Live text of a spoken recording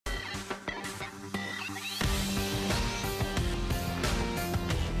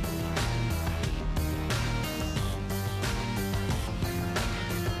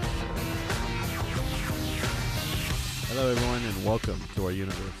Hello, everyone, and welcome to our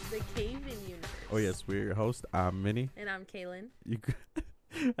universe. The Caven Universe. Oh, yes, we're your host. I'm Minnie. And I'm Kaylin.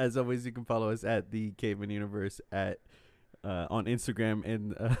 As always, you can follow us at the Caven Universe on Instagram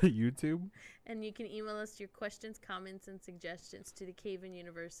and YouTube. And you can email us your questions, comments, and suggestions to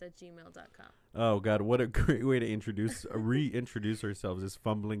thecavenuniverse@gmail.com. Oh, God, what a great way to reintroduce ourselves is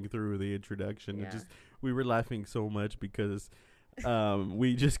fumbling through the introduction. Yeah. We were laughing so much because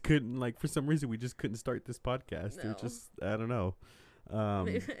we just couldn't, for some reason, we just couldn't start this podcast. No. It just, I don't know.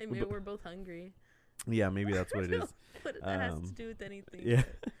 Maybe we're both hungry. Yeah, maybe that's what it is. What that has to do with anything. Yeah.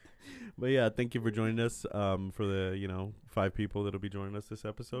 But yeah, thank you for joining us. For the 5 people that'll be joining us this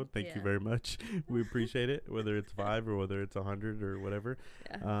episode, thank you very much. We appreciate it, whether it's 5 or whether it's 100 or whatever.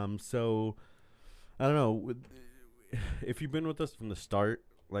 Yeah. So I don't know if you've been with us from the start,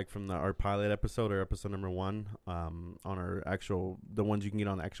 like from our pilot episode or episode number 1, on our the ones you can get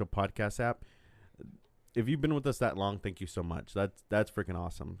on the actual podcast app. If you've been with us that long, thank you so much. That's freaking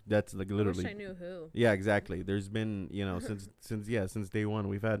awesome. That's like literally. I wish I knew who. Yeah, exactly. There's been, since day one,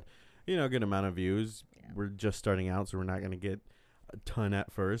 we've had, a good amount of views. Yeah. We're just starting out, so we're not going to get a ton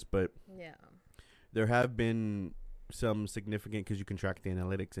at first, but Yeah. there have been some significant, because you can track the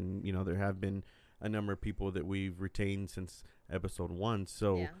analytics, and, there have been a number of people that we've retained since episode 1.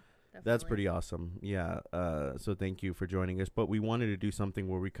 So Yeah, that's pretty awesome. Yeah. So thank you for joining us. But we wanted to do something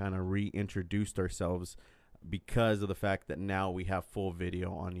where we kind of reintroduced ourselves because of the fact that now we have full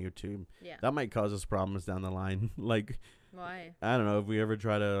video on YouTube. Yeah. That might cause us problems down the line. Why? I don't know if we ever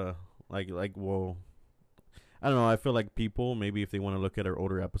try to well, I don't know. I feel like people, maybe if they want to look at our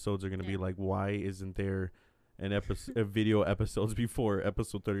older episodes, are going to be like, why isn't there an episode, a video episodes before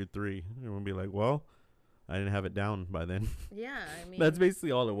episode 33? And we'll be like, well, I didn't have it down by then. Yeah, I mean. That's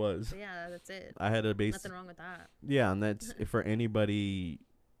basically all it was. Yeah, that's it. I had a Nothing wrong with that. Yeah, and that's for anybody.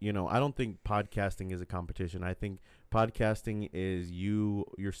 I don't think podcasting is a competition. I think podcasting is you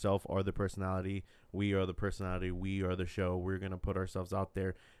yourself are the personality. We are the personality. We are the show. We're going to put ourselves out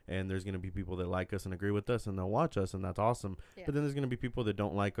there, and there's going to be people that like us and agree with us, and they'll watch us, and that's awesome. Yeah. But then there's going to be people that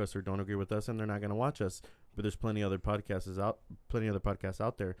don't like us or don't agree with us, and they're not going to watch us. But there's plenty other podcasts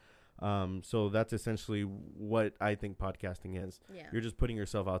out there. So that's essentially what I think podcasting is. Yeah. You're just putting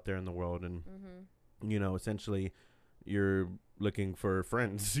yourself out there in the world, and essentially you're looking for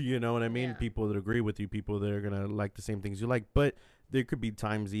friends, you know what I mean? Yeah. People that agree with you, people that are going to like the same things you like. But there could be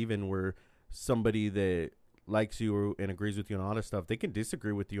times even where somebody that likes you and agrees with you on a lot of stuff, they can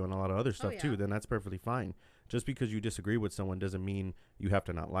disagree with you on a lot of other stuff too. Then that's perfectly fine. Just because you disagree with someone doesn't mean you have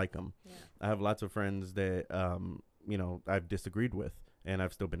to not like them. Yeah. I have lots of friends that, I've disagreed with, and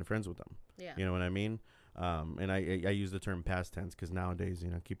I've still been friends with them. Yeah. You know what I mean? And I use the term past tense because nowadays,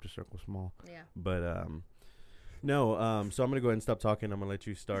 keep the circle small. Yeah. But, no, so I'm going to go ahead and stop talking. I'm going to let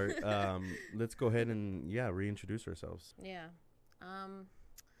you start. Let's go ahead and, reintroduce ourselves. Yeah.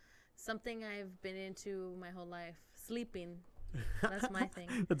 Something I've been into my whole life, sleeping. That's my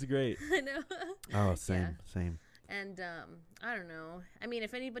thing. That's great. I know. Oh, same. And I don't know. I mean,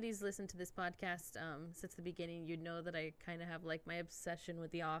 if anybody's listened to this podcast since the beginning, you'd know that I kind of have my obsession with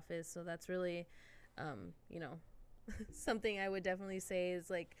The Office. So that's really, something I would definitely say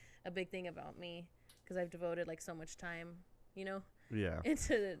is a big thing about me. Because I've devoted so much time,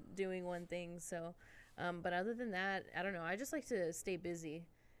 into doing one thing. So, but other than that, I don't know. I just like to stay busy.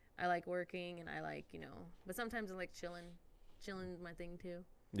 I like working, and I like, but sometimes I like chilling. Chilling's my thing too.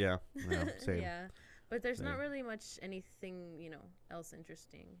 Yeah, same. Yeah, but there's not really much anything, else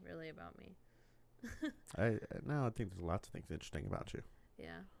interesting really about me. I think there's lots of things interesting about you.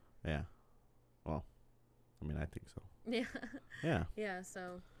 Yeah. Yeah. Well, I mean, I think so. Yeah. Yeah. Yeah.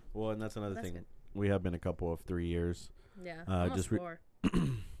 So. Well, and that's another thing. Good. We have been a couple of 3 years. Yeah. Almost 4.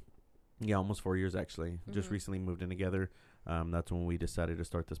 Yeah, almost 4 years actually. Mm-hmm. Just recently moved in together. That's when we decided to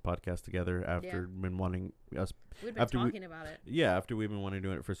start this podcast together after been wanting us. We've been talking about it. Yeah, after we've been wanting to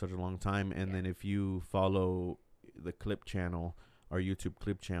do it for such a long time. And then if you follow the clip channel, our YouTube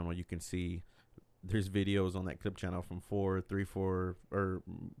clip channel, you can see there's videos on that clip channel from 4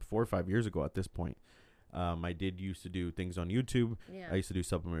 or 5 years ago at this point. I did used to do things on YouTube. Yeah. I used to do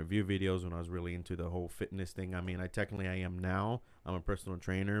supplement review videos when I was really into the whole fitness thing. I mean, I am now. I'm a personal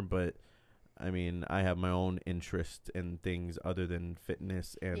trainer, but I mean, I have my own interest in things other than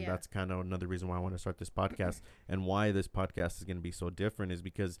fitness, and that's kind of another reason why I want to start this podcast. And why this podcast is going to be so different is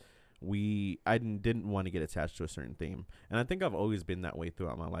because I didn't want to get attached to a certain theme, and I think I've always been that way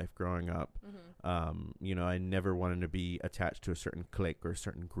throughout my life growing up. Mm-hmm. I never wanted to be attached to a certain clique or a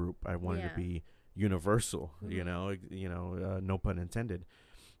certain group. I wanted to be universal, mm-hmm. No pun intended.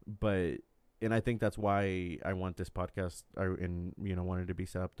 And I think that's why I want this podcast and wanted to be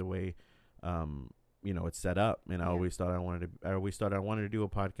set up the way it's set up. And I always thought I wanted to do a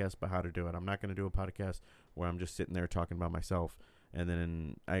podcast, but how to do it. I'm not going to do a podcast where I'm just sitting there talking about myself. And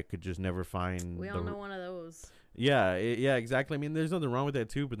then I could just never find. We all know one of those. Yeah, yeah, exactly. I mean, there's nothing wrong with that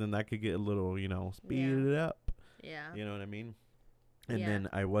too, but then that could get a little, speed it up. Yeah. You know what I mean? And then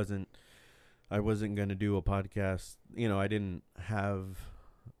I wasn't gonna do a podcast. I didn't have.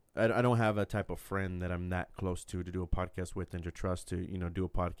 I don't have a type of friend that I'm that close to do a podcast with and to trust to do a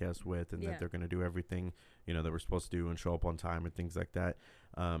podcast with, and that they're gonna do everything that we're supposed to do and show up on time and things like that.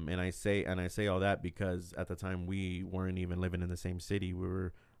 And I say all that because at the time we weren't even living in the same city. We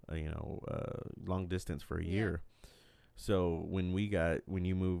were long distance for a year. So when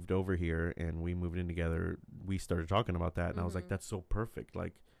you moved over here and we moved in together, we started talking about that, and I was like, that's so perfect.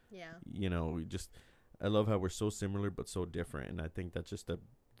 Like, I love how we're so similar but so different, and I think that's just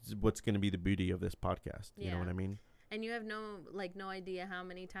what's going to be the beauty of this podcast. You know what I mean? And you have no idea how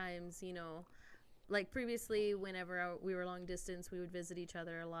many times, like previously, whenever we were long distance, we would visit each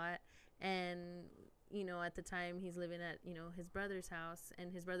other a lot. And, at the time he's living at, his brother's house,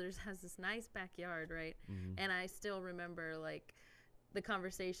 and his brother's has this nice backyard, right? Mm-hmm. And I still remember like the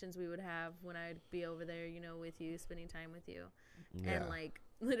conversations we would have when I'd be over there, with you, spending time with you. Yeah. And like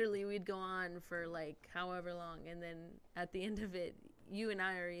literally we'd go on for like however long. And then at the end of it, you and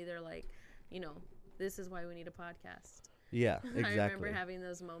I are either like, this is why we need a podcast. Yeah, exactly. I remember having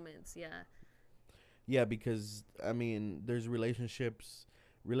those moments. Yeah. Yeah, because I mean, there's relationships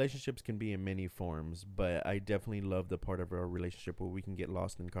can be in many forms, but I definitely love the part of our relationship where we can get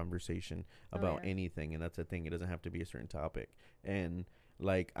lost in conversation about anything. And that's the thing. It doesn't have to be a certain topic. And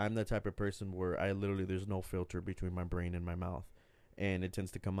like, I'm the type of person where there's no filter between my brain and my mouth. And it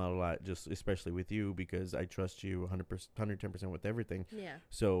tends to come out a lot, just especially with you, because I trust you 100%, 110% with everything. Yeah.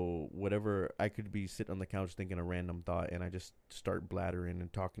 So whatever, I could be sitting on the couch thinking a random thought, and I just start blathering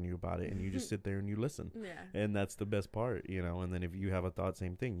and talking to you about it, and you just sit there and you listen. Yeah. And that's the best part, And then if you have a thought,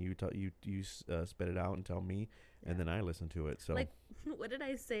 same thing. You spit it out and tell me, and then I listen to it. So like, what did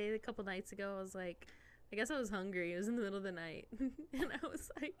I say a couple nights ago? I was like, I guess I was hungry. It was in the middle of the night, and I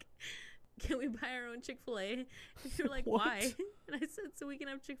was like, can we buy our own Chick-fil-A? And you were like, why? And I said, so we can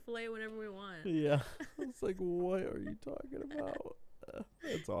have Chick-fil-A whenever we want. Yeah. It's like, what are you talking about?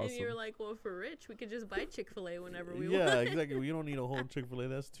 That's awesome. And you were like, well, if we're rich, we could just buy Chick-fil-A whenever we want. Yeah, exactly. We don't need a whole Chick-fil-A.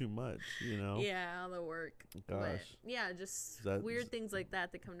 That's too much, Yeah, all the work. Gosh. But yeah, just weird things like that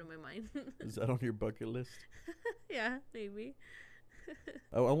come to my mind. Is that on your bucket list? Yeah, maybe.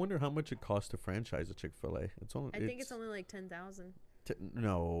 I wonder how much it costs to franchise a Chick-fil-A. I think it's only like $10,000.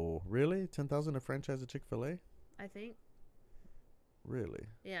 No, really? 10,000 to franchise a Chick-fil-A? I think. Really?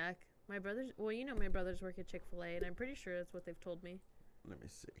 Yeah, my brothers. Well, my brothers work at Chick-fil-A, and I'm pretty sure that's what they've told me. Let me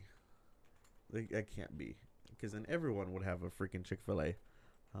see. That can't be, because then everyone would have a freaking Chick-fil-A.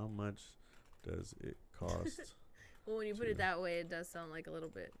 How much does it cost? Well, when you put it that way, it does sound like a little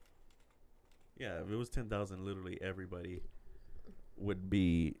bit. Yeah, if it was 10,000, literally everybody would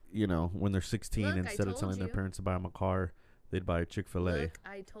be, when they're 16, instead of telling their parents to buy them a car, they'd buy a Chick-fil-A. Look,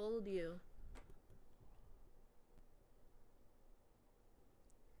 I told you.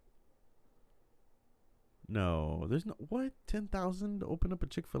 No, there's no. What? 10,000 to open up a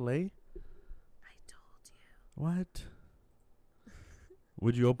Chick-fil-A? I told you. What?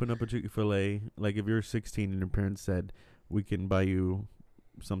 Would you open up a Chick-fil-A? Like, if you're 16 and your parents said, we can buy you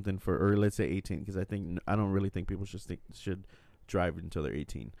something or let's say 18, because I don't really think people should drive until they're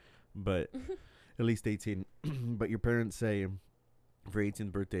 18. But at least 18. But your parents say, for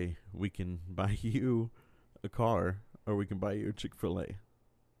 18th birthday, we can buy you a car, or we can buy you a Chick-fil-A.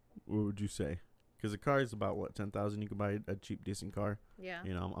 What would you say? Because a car is about what, 10,000. You can buy a cheap, decent car. Yeah.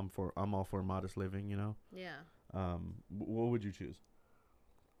 I'm all for modest living. Yeah. What would you choose?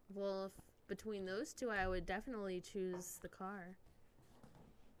 Well, between those two, I would definitely choose the car.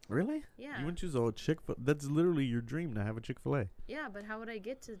 Really? Yeah. You wouldn't choose a Chick-fil-A? That's literally your dream, to have a Chick-fil-A. Yeah, but how would I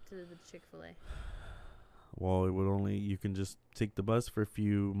get to the Chick-fil-A? Well, you can just take the bus for a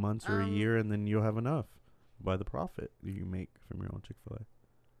few months or a year, and then you'll have enough by the profit you make from your own Chick-fil-A.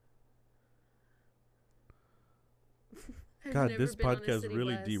 God, this podcast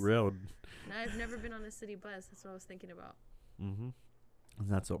really derailed. I've never been on a city bus. That's what I was thinking about. Mm-hmm. It's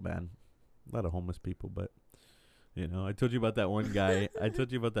not so bad. A lot of homeless people, but I told you about that one guy.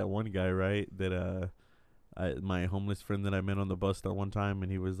 Right? That my homeless friend that I met on the bus that one time,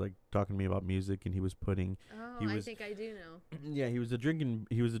 and he was like talking to me about music, and he was putting. Oh, I think I do know. Yeah, he was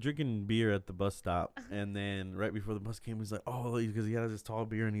drinking beer at the bus stop, and then right before the bus came, he's like, "Oh," because he had this tall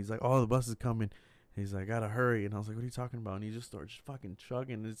beer, and he's like, "Oh, the bus is coming." He's like, "Gotta hurry," and I was like, "What are you talking about?" And he just starts fucking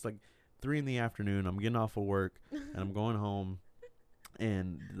chugging. It's like 3 PM. I'm getting off of work, and I'm going home,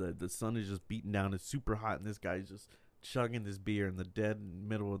 and the sun is just beating down. It's super hot, and this guy's just chugging this beer in the dead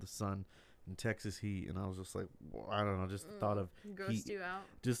middle of the sun in Texas heat. And I was just like, well, I don't know, just the thought of grossed you out.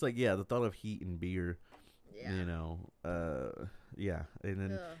 Just like, yeah, the thought of heat and beer. Yeah. You know, yeah,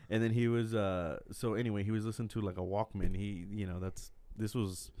 and then he was so anyway, he was listening to like a Walkman. He, you know, this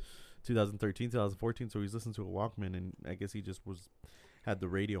was 2013, 2014, so he's listening to a Walkman, and I guess he just had the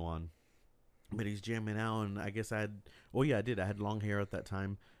radio on, but he's jamming out. And I guess I had long hair at that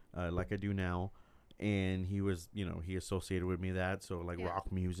time, like I do now, and he was, you know, he associated with me that, so like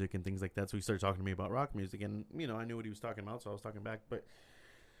rock music and things like that. So he started talking to me about rock music, and you know, I knew what he was talking about, so I was talking back, but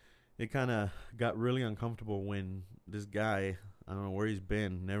it kind of got really uncomfortable when this guy, I don't know where he's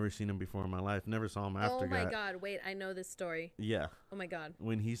been, never seen him before in my life, never saw him after. Oh my God, wait, I know this story. Yeah. Oh my God.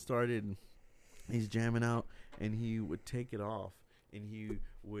 When he's jamming out, and he would take it off, and he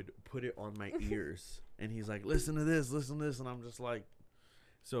would put it on my ears, and he's like, listen to this, and I'm just like,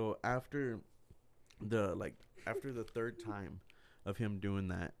 so after the third time of him doing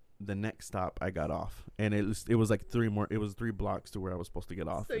that, the next stop I got off, and it was like 3 blocks to where I was supposed to get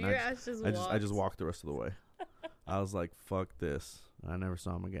off. So and your ass just walked. I just walked the rest of the way. I was like, fuck this. I never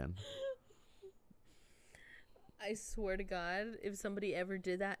saw him again. I swear to God, if somebody ever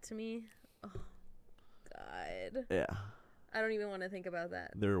did that to me, oh God. Yeah. I don't even want to think about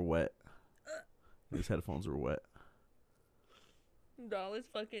that. They're wet. His headphones were wet. No, I was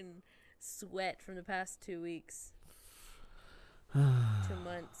fucking sweat from the past 2 weeks. 2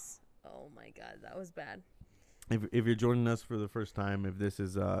 months. Oh my God, that was bad. If you're joining us for the first time,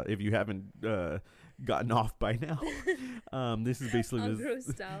 if you haven't gotten off by now, this is basically I'm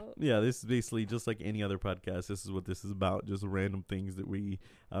grossed out. Yeah, this is basically just like any other podcast. This is what this is about, just random things that we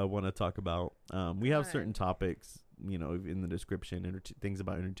want to talk about. We have certain topics, you know, in the description, things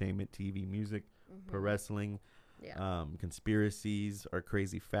about entertainment, TV, music, pro wrestling, conspiracies, our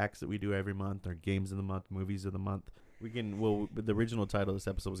crazy facts that we do every month, our games of the month, movies of the month. The original title of this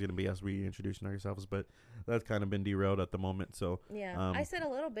episode was going to be us reintroducing ourselves, but that's kind of been derailed at the moment. So yeah, I said a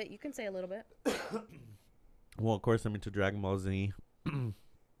little bit. You can say a little bit. Well, of course, I'm into Dragon Ball Z.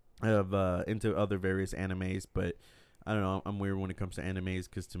 Into other various animes, but I don't know. I'm weird when it comes to animes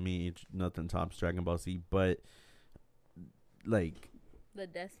because to me, nothing tops Dragon Ball Z. But like the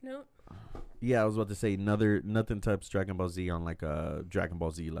Death Note. Yeah, I was about to say nothing tops Dragon Ball Z on like a Dragon Ball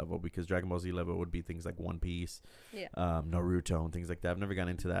Z level, because Dragon Ball Z level would be things like One Piece, Naruto, and things like that. I've never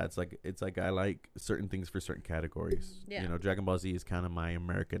gotten into that. It's like I like certain things for certain categories. Yeah. You know, Dragon Ball Z is kind of my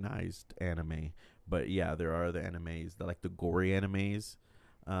Americanized anime, but yeah, there are other animes that like the gory animes.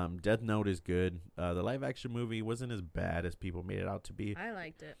 Death Note is good. The live action movie wasn't as bad as people made it out to be. I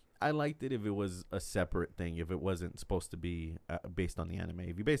liked it. I liked it if it was a separate thing, if it wasn't supposed to be based on the anime.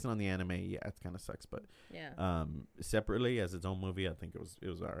 If you base it on the anime, yeah, it kind of sucks. But separately as its own movie, I think it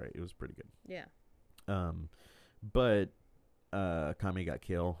was all right. It was pretty good. Yeah. But Kami Got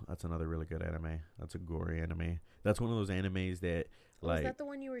Kill, that's another really good anime. That's a gory anime. That's one of those animes that is that the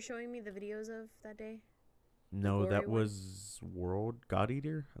one you were showing me the videos of that day? No, that was World God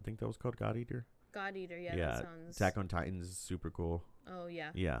Eater. I think that was called God Eater. God Eater, yeah. Yeah, that sounds... Attack on Titan is super cool. Oh yeah.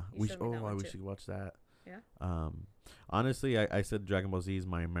 Yeah, we should watch that. Yeah. Honestly, I said Dragon Ball Z is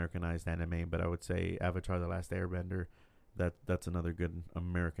my Americanized anime, but I would say Avatar: The Last Airbender. That's another good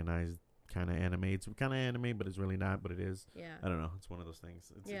Americanized kind of anime. It's kind of anime, but it's really not. But it is. Yeah. I don't know. It's one of those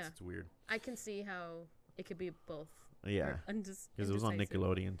things. It's weird. I can see how it could be both. Yeah. Because it was on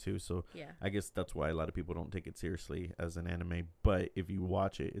Nickelodeon too, so yeah. I guess that's why a lot of people don't take it seriously as an anime. But if you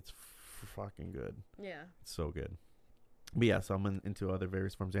watch it, it's fucking good. Yeah. It's so good. But yeah, so I'm into other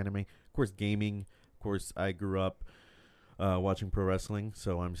various forms of anime. Of course, gaming. Of course, I grew up watching pro wrestling,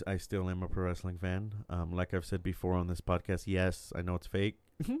 so I still am a pro wrestling fan. Like I've said before on this podcast, yes, I know it's fake.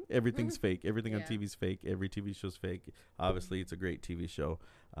 Everything's fake. Everything on TV is fake. Every TV show's fake. Obviously, it's a great TV show.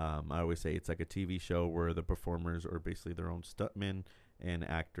 I always say it's like a TV show where the performers are basically their own stuntmen and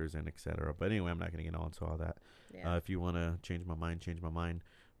actors and etc. But anyway, I'm not going to get on to all that. Yeah. If you want to change my mind.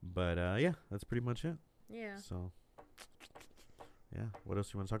 But yeah, that's pretty much it. Yeah. So, yeah. What else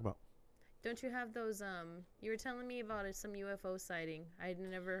do you want to talk about? Don't you have those? You were telling me about some UFO sighting. I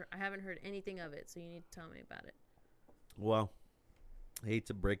haven't heard anything of it, so you need to tell me about it. Well, I hate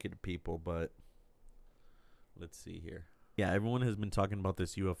to break it to people, but let's see here. Yeah, everyone has been talking about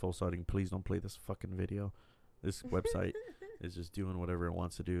this UFO sighting. Please don't play this fucking video. This website is just doing whatever it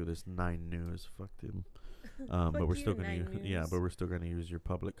wants to do. This 9 News, fuck them. But we're still gonna use your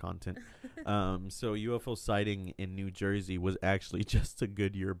public content. So UFO sighting in New Jersey was actually just a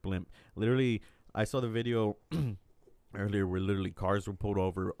Goodyear blimp. Literally, I saw the video earlier where literally cars were pulled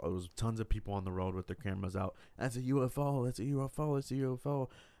over. There was tons of people on the road with their cameras out. That's a UFO. That's a UFO. That's a UFO.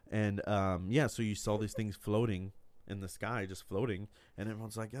 And yeah, so you saw these things floating in the sky, just floating, and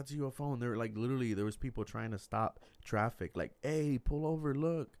everyone's like, "That's a UFO." And they're like, literally, there was people trying to stop traffic, like, "Hey, pull over,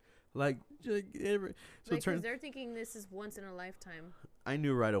 look." Like, so because they're thinking this is once in a lifetime. I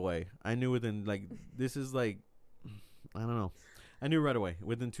knew right away. I knew within like this is like, I don't know. I knew right away.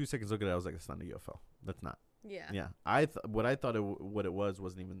 Within 2 seconds, look at it, I was like, "It's not a UFO. That's not." Yeah. Yeah. What I thought what it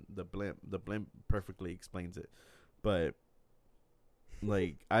wasn't even the blimp. The blimp perfectly explains it, but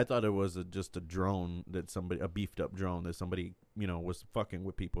like I thought it was just a drone that a beefed up drone that somebody was fucking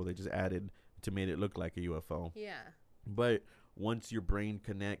with people. They just added to make it look like a UFO. Yeah. But once your brain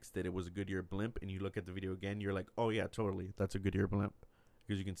connects that it was a Goodyear blimp and you look at the video again, you're like, oh yeah, totally, that's a Goodyear blimp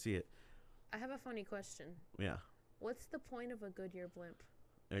because you can see it. I have a funny question. Yeah. What's the point of a Goodyear blimp?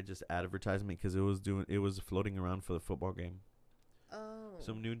 It's just advertisement because it was floating around for the football game. Oh.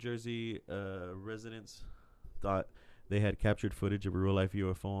 Some New Jersey residents thought they had captured footage of a real life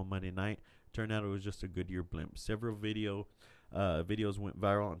UFO on Monday night. Turned out it was just a Goodyear blimp. Several videos went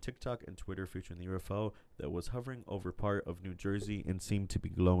viral on TikTok and Twitter featuring the UFO that was hovering over part of New Jersey and seemed to be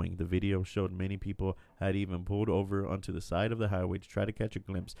glowing. The video showed many people had even pulled over onto the side of the highway to try to catch a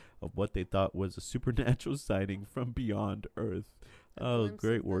glimpse of what they thought was a supernatural sighting from beyond Earth.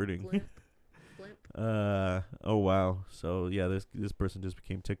 Great wording. Blimp. Oh wow. So yeah, this person just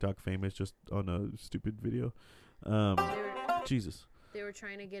became TikTok famous just on a stupid video. Jesus. They were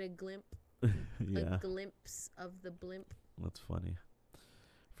trying to get a glimpse. Yeah. A glimpse of the blimp. That's funny.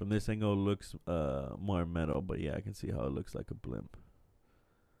 From this angle, it looks more metal, but yeah, I can see how it looks like a blimp.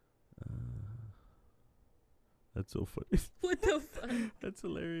 That's so funny. What the fuck? That's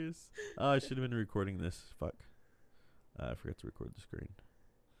hilarious. I should have been recording this. Fuck. I forgot to record the screen.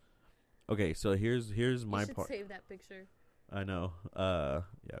 Okay, so here's my part. Save that picture. I know. Yeah,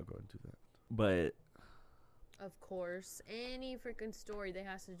 I'll go into that. But of course, any freaking story that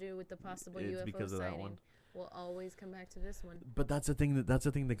has to do with the possible it's UFO because sighting of that one. Will always come back to this one. But that's the thing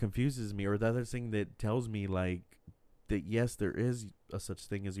that confuses me, or the other thing that tells me like that yes, there is a such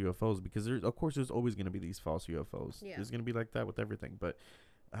thing as UFOs, because there's always going to be these false UFOs. Yeah. There's going to be like that with everything. But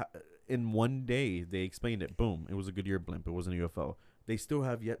in one day they explained it. Boom, it was a Goodyear blimp. It wasn't a UFO. They still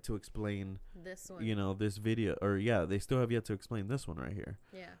have yet to explain this one. This video, or yeah, they still have yet to explain this one right here.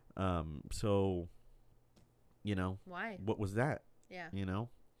 Yeah. So, why? What was that? Yeah.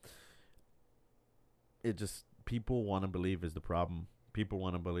 It just, people want to believe is the problem. People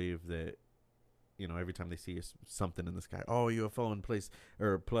want to believe that, every time they see something in the sky, oh, UFO in place,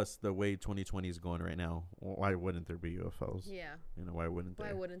 or plus the way 2020 is going right now, why wouldn't there be UFOs? Yeah. Why wouldn't they?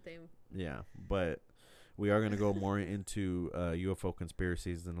 Why wouldn't they? Yeah, but we are going to go more into UFO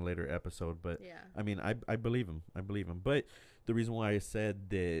conspiracies in a later episode. But yeah. I mean, I believe him. But the reason why I said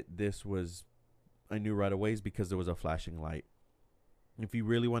that this was, I knew right away, is because there was a flashing light. If you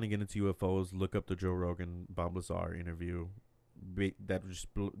really want to get into UFOs, look up the Joe Rogan, Bob Lazar interview. That would just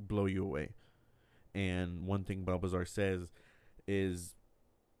blow you away. And one thing Bob Lazar says is,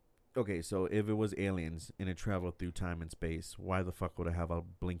 okay, so if it was aliens and it traveled through time and space, why the fuck would it have a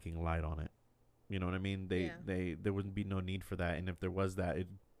blinking light on it? You know what I mean? There wouldn't be no need for that. And if there was that,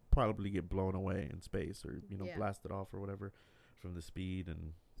 it'd probably get blown away in space, or blasted off or whatever from the speed.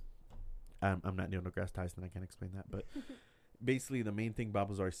 And I'm not Neil deGrasse Tyson. I can't explain that, but basically the main thing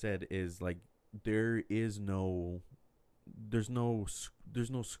Bob Lazar said is like there's no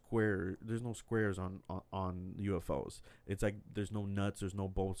squares on UFOs. It's like there's no nuts, there's no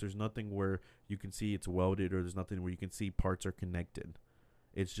bolts, there's nothing where you can see it's welded, or there's nothing where you can see parts are connected.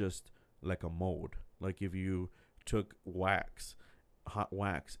 It's just like a mold. Like if you took hot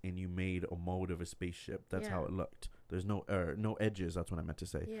wax, and you made a mold of a spaceship, that's how it looked. There's no edges. That's what I meant to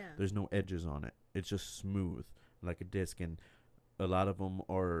say. Yeah. There's no edges on it. It's just smooth like a disc, and a lot of them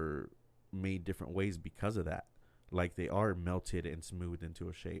are made different ways because of that. Like they are melted and smoothed into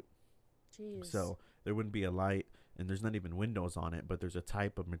a shape. Jeez. So there wouldn't be a light, and there's not even windows on it, but there's a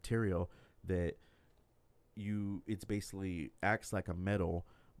type of material that it's basically acts like a metal,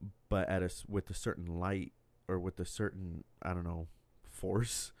 but with a certain light, or with a certain, I don't know,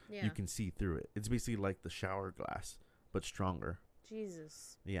 force, you can see through it. It's basically like the shower glass, but stronger.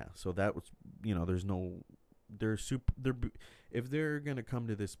 Jesus. Yeah. So that was, if they're going to come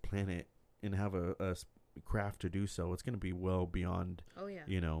to this planet and have a craft to do so, it's going to be well beyond,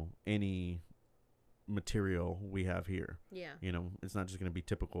 any material we have here. Yeah. It's not just going to be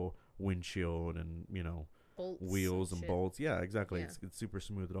typical windshield and, bolts wheels and bolts. Yeah, exactly. Yeah. It's super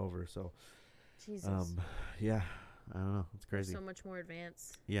smoothed over. So, Jesus. yeah, I don't know. It's crazy. So much more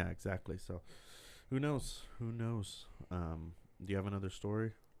advanced. Yeah, exactly. So, Who knows? Who knows? Do you have another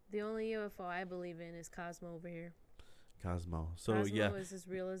story? The only UFO I believe in is Cosmo over here. Cosmo. So Cosmo is as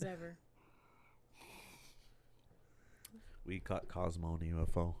real as ever. We caught Cosmo in a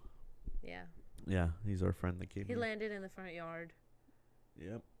UFO. Yeah. Yeah, he's our friend that came. He landed in the front yard.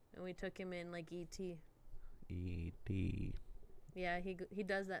 Yep. And we took him in like E.T. E.T. Yeah, he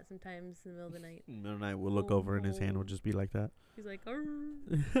does that sometimes in the middle of the night. In the middle of the night, we'll look over and his hand will just be like that. He's like,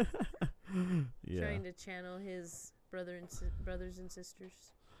 yeah. Trying to channel his brothers and sisters.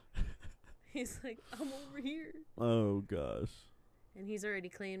 He's like, I'm over here. Oh, gosh. And he's already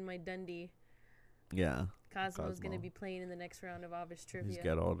claimed my Dundee. Yeah. Cosmo's going to be playing in the next round of Obvious Trivia. He's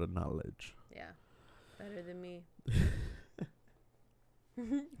got all the knowledge. Yeah. Better than me.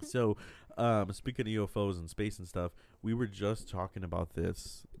 So, speaking of UFOs and space and stuff, we were just talking about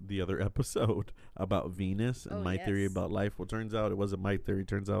this the other episode about Venus and my theory about life. Well, turns out it wasn't my theory.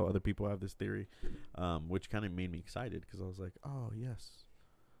 Turns out other people have this theory, which kind of made me excited because I was like, oh, yes.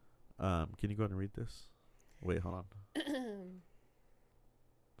 Can you go ahead and read this? Wait, hold on.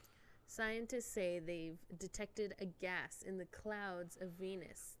 Scientists say they've detected a gas in the clouds of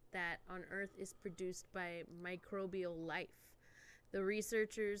Venus that on Earth is produced by microbial life. The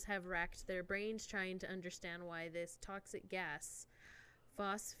researchers have racked their brains trying to understand why this toxic gas,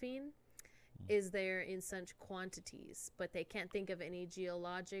 phosphine, is there in such quantities, but they can't think of any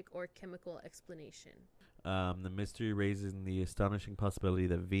geologic or chemical explanation. The mystery raises the astonishing possibility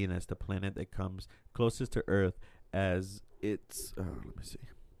that Venus, the planet that comes closest to Earth, as it's let me see,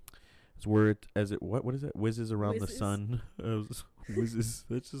 it's word as it what is it whizzes around the sun. Whizzes.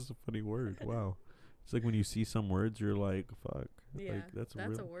 That's just a funny word. Wow. It's like when you see some words, you're like, "Fuck." Yeah, like, that's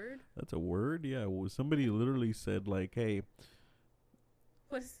a word. That's a word. Yeah. Well, somebody literally said like, "Hey,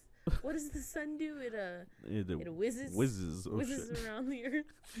 what does the sun do? It whizzes around the Earth."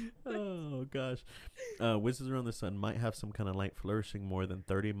 Oh gosh, whizzes around the sun might have some kind of light flourishing more than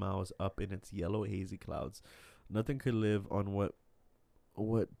 30 miles up in its yellow hazy clouds. Nothing could live on what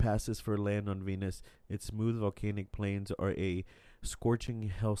passes for land on Venus. Its smooth volcanic plains are a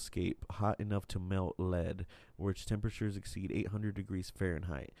scorching hellscape, hot enough to melt lead, where its temperatures exceed 800 degrees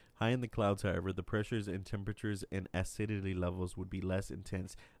Fahrenheit. High in the clouds, however, the pressures and temperatures and acidity levels would be less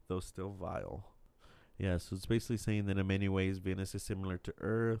intense, though still vile. Yeah, so it's basically saying that in many ways Venus is similar to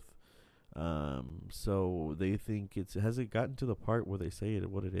Earth. So they think has it gotten to the part where they say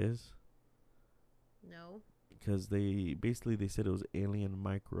what it is? No. Because they said it was alien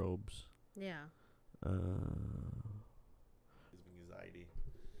microbes. Yeah. Anxiety.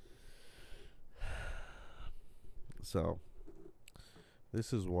 So,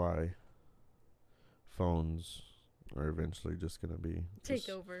 this is why phones are eventually just going to be take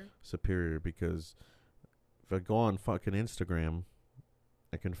over superior, because if I go on fucking Instagram,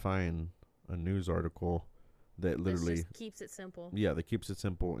 I can find a news article that literally just keeps it simple. Yeah, that keeps it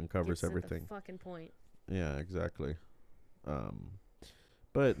simple and covers everything. The fucking point. Yeah, exactly.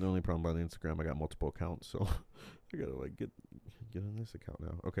 But the only problem about the Instagram, I got multiple accounts, so I gotta like get on this account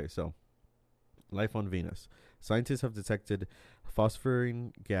now. Okay, so life on Venus. Scientists have detected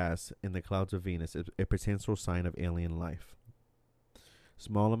phosphorine gas in the clouds of Venus, a potential sign of alien life.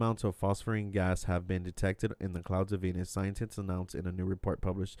 Small amounts of phosphorine gas have been detected in the clouds of Venus, scientists announced in a new report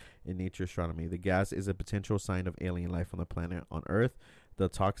published in Nature Astronomy. The gas is a potential sign of alien life on the planet. On Earth, the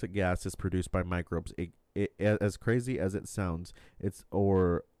toxic gas is produced by microbes. As crazy as it sounds, as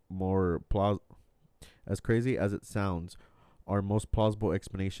crazy as it sounds, our most plausible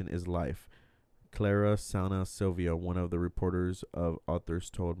explanation is life. Clara Sana Silvia, one of the reporters of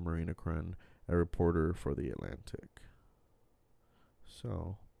authors, told Marina Kren, a reporter for The Atlantic.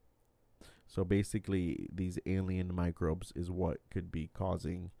 So basically, these alien microbes is what could be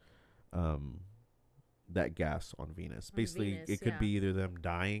causing that gas on Venus. Basically, it could be either them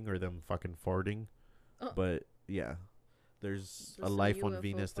dying or them fucking farting. Oh. But yeah, there's a life on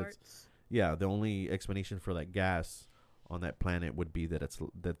Venus farts. The only explanation for that gas on that planet would be that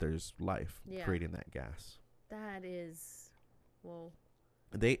there's life creating that gas. That is, well,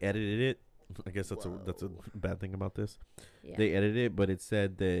 they edited it. I guess that's a bad thing about this. Yeah. They edited it, but it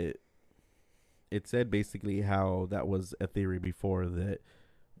said basically how that was a theory before, that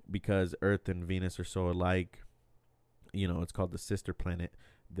because Earth and Venus are so alike, it's called the sister planet,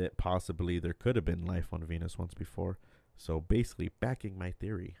 that possibly there could have been life on Venus once before. So basically backing my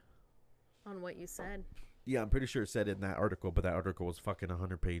theory. On what you said. Yeah, I'm pretty sure it said in that article, but that article was fucking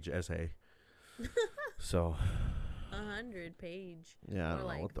 100-page essay. So 100-page. Yeah, I don't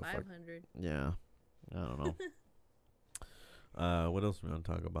know what the 500. Fuck. Yeah, I don't know. What else we want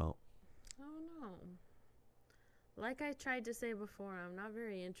to talk about? I don't know. Like I tried to say before, I'm not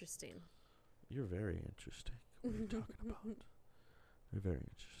very interesting. You're very interesting. What are you talking about? You're very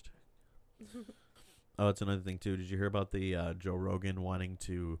interesting. Oh, it's another thing too. Did you hear about the Joe Rogan wanting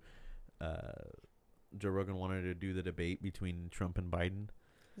to do the debate between Trump and Biden?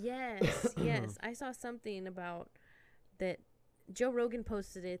 Yes, yes. I saw something about that. Joe Rogan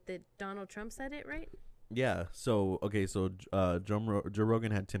posted it that Donald Trump said it, right? Yeah. So Joe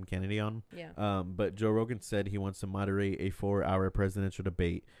Rogan had Tim Kennedy on. Yeah. But Joe Rogan said he wants to moderate a 4-hour presidential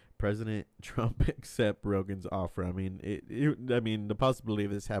debate. President Trump accept Rogan's offer. I mean, the possibility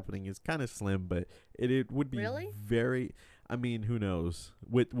of this happening is kind of slim, but it would be really very. I mean, who knows?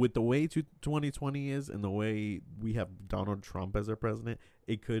 With the way 2020 is and the way we have Donald Trump as our president,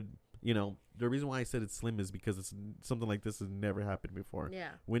 it could. The reason why I said it's slim is because it's something like this has never happened before. Yeah.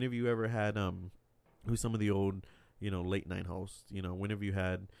 When have you ever had who's some of the old late night hosts? When have you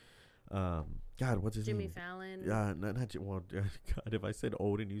had God, what's his Jimmy name? Fallon. Yeah, God, if I said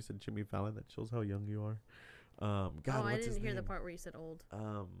old and you said Jimmy Fallon, that shows how young you are. God, I what's his didn't hear name? the part where you said old.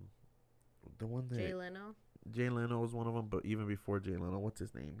 The one that Jay Leno. Jay Leno was one of them, but even before Jay Leno, what's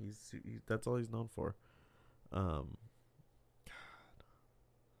his name? He's that's all he's known for. God,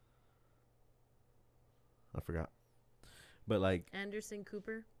 I forgot. But like Anderson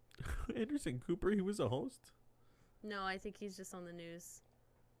Cooper. Anderson Cooper, he was a host. No, I think he's just on the news.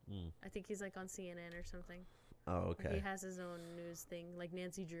 I think he's like on CNN or something. Oh, okay. Or he has his own news thing, like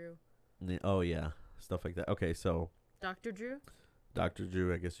Nancy Drew. Oh yeah, stuff like that. Okay, so Dr. Drew. Dr.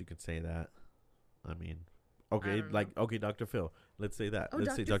 Drew, I guess you could say that. I mean, okay, Dr. Phil. Let's say that.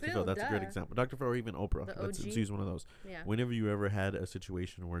 Let's say Dr. Phil. That's a great example. Dr. Phil or even Oprah. Let's use one of those. Yeah. Whenever you ever had a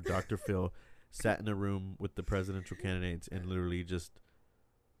situation where Dr. Phil sat in a room with the presidential candidates and literally just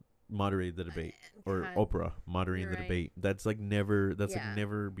moderated the debate, or Oprah moderating the debate. That's like never. That's like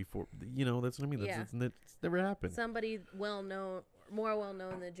never before. That's what I mean. It's never happened. Somebody more well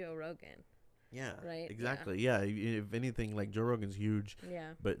known than Joe Rogan. Yeah. Right. Exactly. Yeah. If anything, like Joe Rogan's huge. Yeah.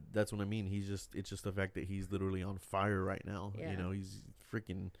 But that's what I mean. It's just the fact that he's literally on fire right now. Yeah. He's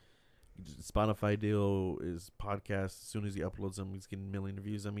freaking Spotify deal, his podcast. As soon as he uploads them, he's getting 1 million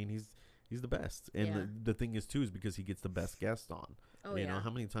views. I mean, he's the best. And the thing is too is because he gets the best guests on. Oh, you know, how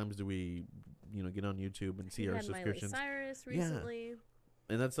many times do we, get on YouTube and see our subscriptions? Miley Cyrus recently. Yeah.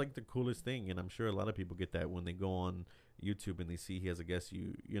 And that's like the coolest thing. And I'm sure a lot of people get that when they go on YouTube and they see he has a guest.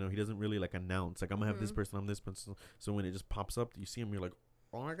 He doesn't really like announce, like, I'm gonna have this person, I'm this person. So when it just pops up, you see him, you're like,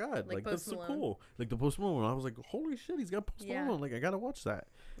 oh my God, like that's so cool. Like the Post Malone, I was like, holy shit, he's got Post Malone. Like, I gotta watch that.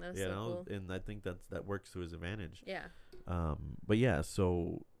 That's so cool. And I think that works to his advantage. Yeah. But yeah,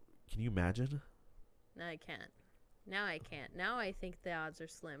 so can you imagine? No, I can't. Now I can't. Now I think the odds are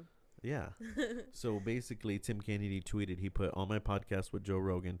slim. Yeah. So basically, Tim Kennedy tweeted, he put, on my podcast with Joe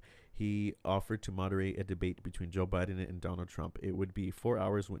Rogan, he offered to moderate a debate between Joe Biden and Donald Trump. It would be 4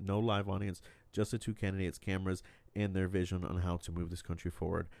 hours with no live audience, just the two candidates' cameras and their vision on how to move this country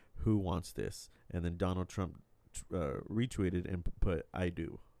forward. Who wants this? And then Donald Trump retweeted and put, I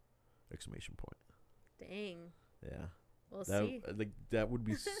do! ! Dang. Yeah. We'll see. That would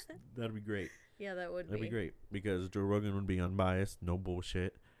be that'd be great. Yeah, that'd be great because Joe Rogan would be unbiased, no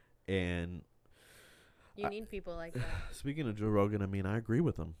bullshit, and you need people like that. Speaking of Joe Rogan, I mean, I agree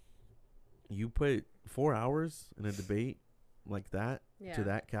with him. You put 4 hours in a debate like that to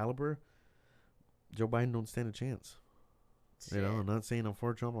that caliber, Joe Biden don't stand a chance. Shit. I'm not saying I'm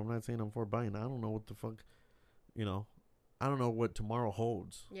for Trump. I'm not saying I'm for Biden. I don't know what the fuck, I don't know what tomorrow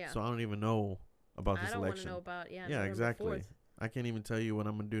holds. Yeah. So I don't even know about this election. I don't want to know about November exactly. 4th. I can't even tell you what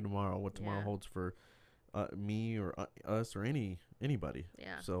I'm gonna do tomorrow. What tomorrow holds for me or us or anybody.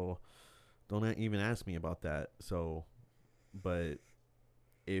 Yeah. So don't even ask me about that. So, but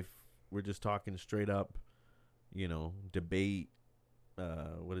if we're just talking straight up, debate,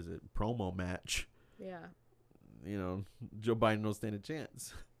 what is it, promo match? Yeah. Joe Biden don't stand a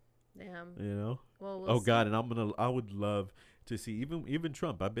chance. Damn. Well, God, and I would love to see even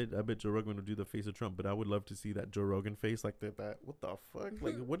Trump. I bet Joe Rogan will do the face of Trump, but I would love to see that Joe Rogan face like that. What the fuck?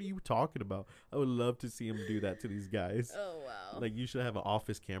 Like, what are you talking about? I would love to see him do that to these guys. Oh wow! Like, you should have an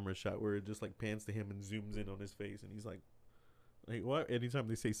office camera shot where it just like pans to him and zooms in on his face, and he's like what? Anytime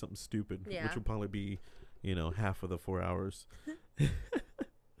they say something stupid, which will probably be, half of the 4 hours.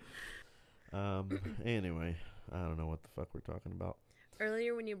 Anyway, I don't know what the fuck we're talking about.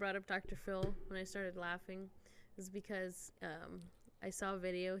 Earlier when you brought up Dr. Phil, when I started laughing, is because I saw a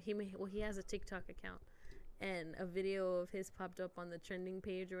video. He has a TikTok account, and a video of his popped up on the trending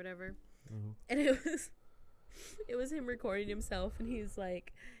page or whatever, and it was him recording himself, and he's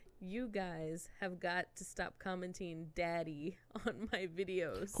like, "You guys have got to stop commenting 'daddy' on my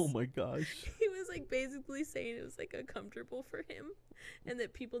videos." Oh my gosh! He was like basically saying it was like uncomfortable for him, and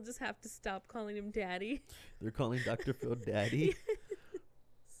that people just have to stop calling him daddy. They're calling Dr. Phil daddy. Yes.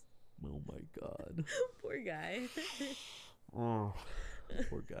 Oh my God. Poor guy. Oh,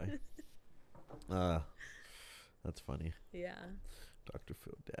 poor guy. That's funny. Yeah. Dr.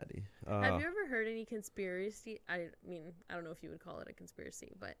 Phil daddy. Have you ever heard any conspiracy? I mean, I don't know if you would call it a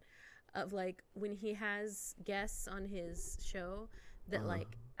conspiracy, but of like when he has guests on his show that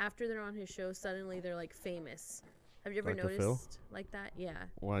like after they're on his show, suddenly they're like famous. Have you ever Dr. noticed Phil? like that? Yeah.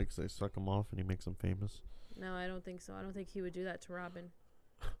 Why? Because they suck him off and he makes them famous? No, I don't think so. I don't think he would do that to Robin.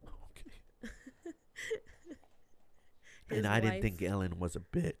 Okay. And I didn't think Ellen was a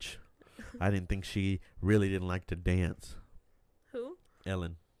bitch. I didn't think she really didn't like to dance. Who?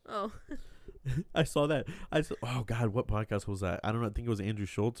 Ellen. Oh. I saw that. Oh God, what podcast was that? I don't know. I think it was Andrew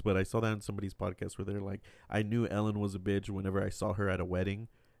Schultz, but I saw that on somebody's podcast where they're like, I knew Ellen was a bitch whenever I saw her at a wedding,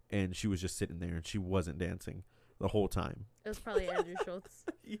 and she was just sitting there and she wasn't dancing the whole time. It was probably Andrew Schultz.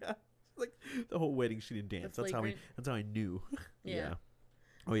 Yeah, like the whole wedding she didn't dance. That's how I knew. Yeah.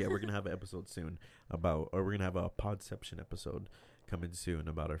 Oh yeah, we're gonna have an episode soon we're gonna have a Podception episode coming soon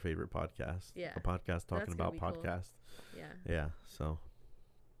about our favorite podcast. Yeah, a podcast talking about podcasts. Cool. Yeah. Yeah. So,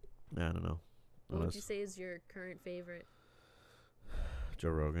 I don't know. What would you say is your current favorite? Joe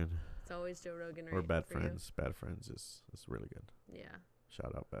Rogan. It's always Joe Rogan, right? Or Bad Friends. Bad Friends is really good. Yeah.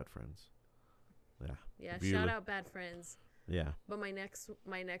 Shout out Bad Friends. Yeah. Yeah. Shout out Bad Friends. Yeah. But my next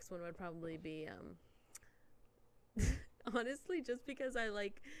one would probably be honestly, just because I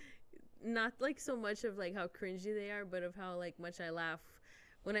like, not like so much of like how cringy they are, but of how like much I laugh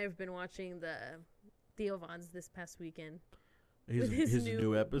when I've been watching the Theo Von's this past weekend. His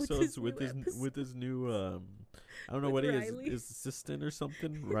new episodes with his new I don't know what Riley. His assistant or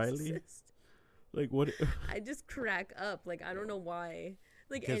something. Riley. Like what? I just crack up. Like I don't know why.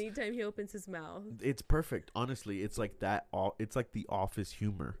 Like anytime he opens his mouth, it's perfect. Honestly, it's like that. It's like the Office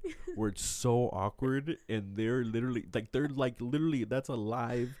humor, where it's so awkward, and they're literally that's a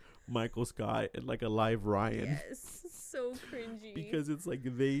live Michael Scott and like a live Ryan. Yes, so cringy. Because it's like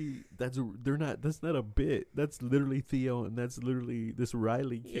that's not a bit. That's literally Theo, and that's literally this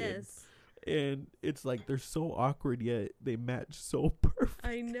Riley kid. Yes. And it's like they're so awkward, yet they match so perfect.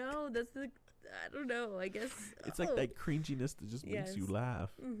 I know. I don't know. I guess it's like that cringiness that just makes you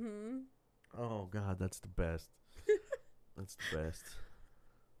laugh. Mm-hmm. Oh God, that's the best. That's the best.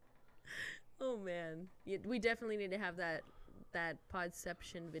 Oh man, we definitely need to have that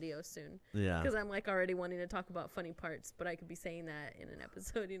Podception video soon. Yeah. Because I'm like already wanting to talk about funny parts, but I could be saying that in an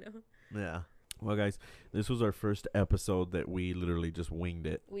episode, you know. Yeah. Well, guys, this was our first episode that we literally just winged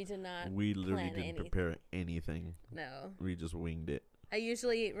it. We did not. We literally didn't prepare anything. No. We just winged it. I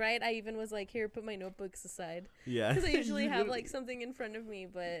usually, I even was like, here, put my notebooks aside. Yeah. Because I usually have like something in front of me,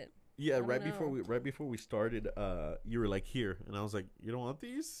 but. Yeah, right before we started, you were like, here, and I was like, you don't want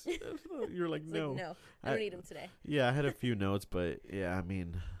these? You're like, no. Like, no, I don't need them today. Yeah, I had a few notes, but yeah, I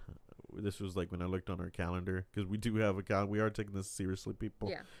mean, this was like when I looked on our calendar, because we do have a calendar. We are taking this seriously, people.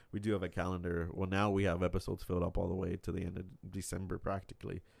 Yeah. We do have a calendar. Well, now we have episodes filled up all the way to the end of December,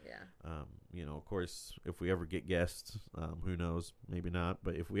 practically. Yeah. You know, of course, if we ever get guests, who knows? Maybe not.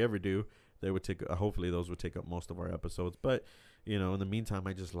 But if we ever do, they would take. Hopefully, those would take up most of our episodes. But you know, in the meantime,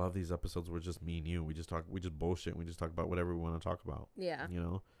 I just love these episodes where just me and you. We just bullshit. We just talk about whatever we want to talk about. Yeah. You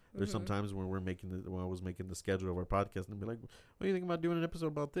know, there's sometimes when when I was making the schedule of our podcast, and I'd be like, "What do you think about doing an episode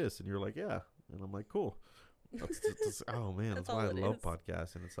about this?" And you're like, "Yeah," and I'm like, "Cool." Oh man, that's why I love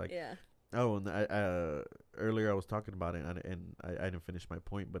podcasts. And it's like, yeah. Oh, and earlier I was talking about it, and I didn't finish my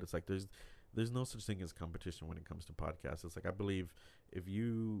point, but it's like there's no such thing as competition when it comes to podcasts. It's like I believe if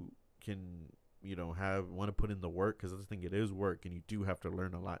you can, you know, want to put in the work, because that's the thing, it is work, and you do have to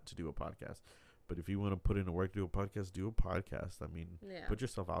learn a lot to do a podcast. But if you want to put in the work to do a podcast, do a podcast. I mean, put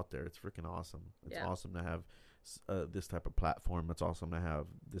yourself out there. It's freaking awesome. It's awesome to have this type of platform. It's awesome to have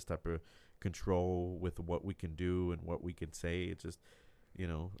this type of control with what we can do and what we can say. It's just, you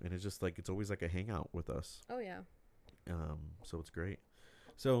know, and it's just like, it's always like a hangout with us. Oh yeah. So it's great.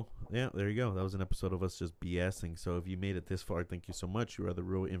 So yeah, there you go. That was an episode of us just BSing. So if you made it this far, thank you so much. You are the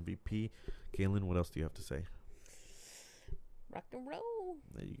real MVP. Kaylin, what else do you have to say? Rock and roll.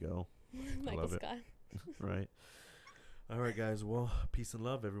 There you go. Michael Scott. Right. All right, guys. Well, peace and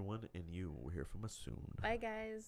love, everyone, and you will hear from us soon. Bye, guys.